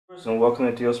And welcome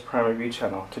to Dio's Prime Review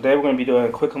channel. Today we're going to be doing a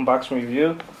quick unboxing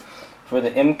review for the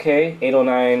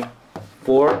mk908iv,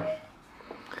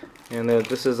 and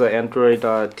this is an Android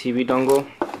TV dongle,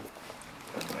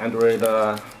 Android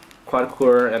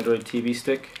quad-core Android TV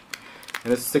stick,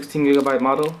 and it's a 16GB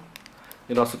model.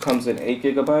 It also comes in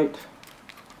 8GB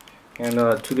and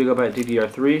 2GB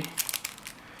DDR3.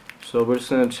 So we're just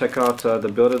going to check out the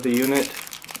build of the unit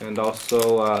and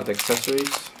also the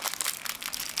accessories.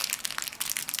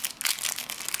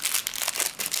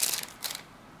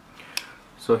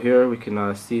 So here we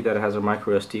can see that it has a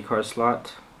micro SD card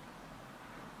slot,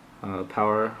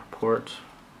 power port,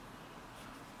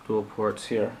 dual ports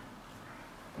here,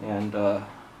 and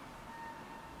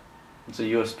it's a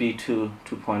USB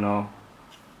 2.0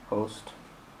 host,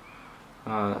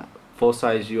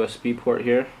 full-size USB port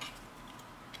here,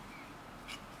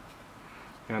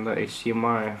 and the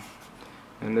HDMI.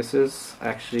 And this is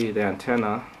actually the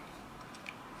antenna.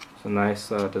 It's a nice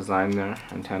design there,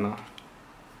 antenna.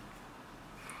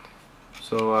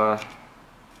 So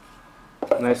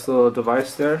nice little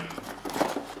device there.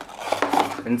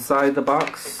 Inside the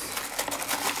box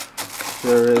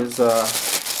there is a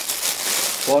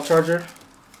wall charger.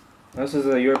 This is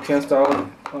a European style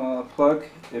plug.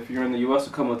 If you're in the US,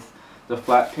 it'll come with the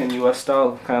flat pin US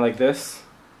style, kind of like this.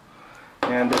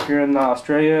 And if you're in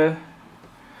Australia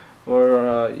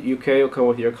or UK, it'll come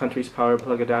with your country's power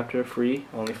plug adapter, free,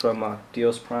 only from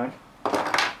Dio's Prime.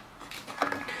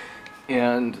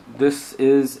 And this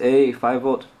is a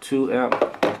 5V 2A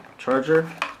charger.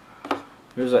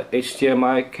 Here's a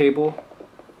HDMI cable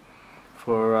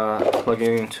for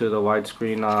plugging into the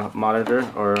widescreen monitor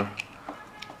or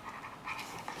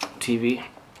TV,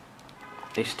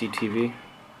 HD TV.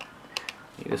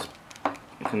 You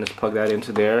can just plug that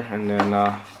into there and then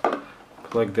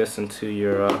plug this into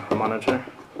your monitor.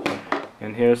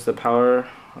 And here's the power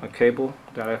cable,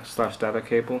 data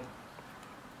cable.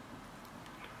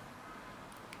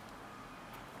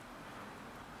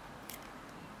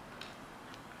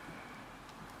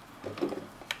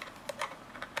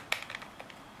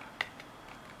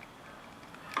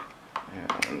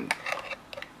 And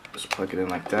just plug it in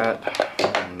like that,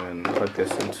 and then plug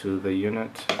this into the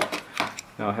unit.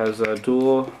 Now it has a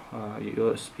dual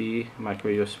USB,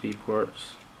 micro USB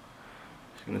ports.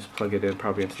 You can just plug it in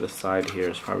probably into the side here.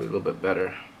 It's probably a little bit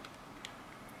better.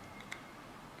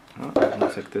 Oh,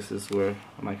 looks like this is where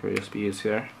a micro USB is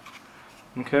here.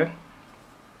 Okay.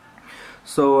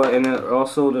 So and then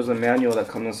also there's a manual that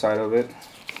comes inside of it.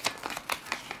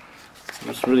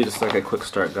 It's really just like a quick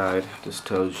start guide. Just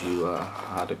tells you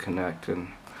how to connect and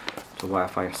to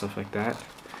Wi-Fi and stuff like that.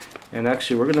 And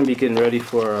actually we're going to be getting ready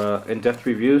for in-depth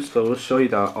reviews, so we'll show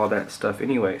you all that stuff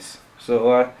anyways.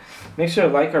 So make sure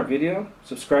to like our video,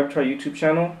 subscribe to our YouTube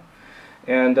channel,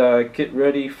 and get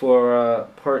ready for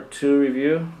part 2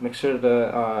 review. Make sure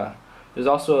to there's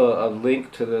also a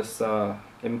link to this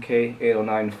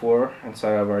mk908iv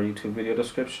inside of our YouTube video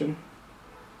description.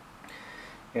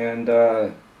 And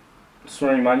just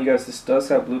want to remind you guys, this does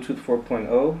have Bluetooth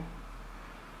 4.0,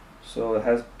 so it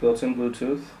has built-in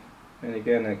Bluetooth. And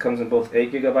again, it comes in both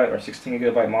 8GB or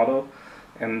 16GB model,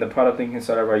 and the product link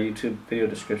inside of our YouTube video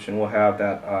description will have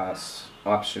that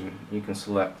option. You can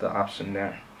select the option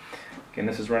there. Again,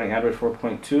 this is running Android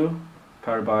 4.2,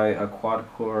 powered by a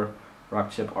quad-core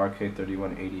Rockchip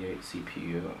RK3188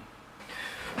 CPU.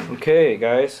 Okay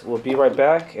guys, we'll be right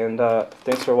back, and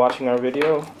thanks for watching our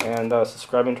video and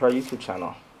subscribing to our YouTube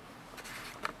channel.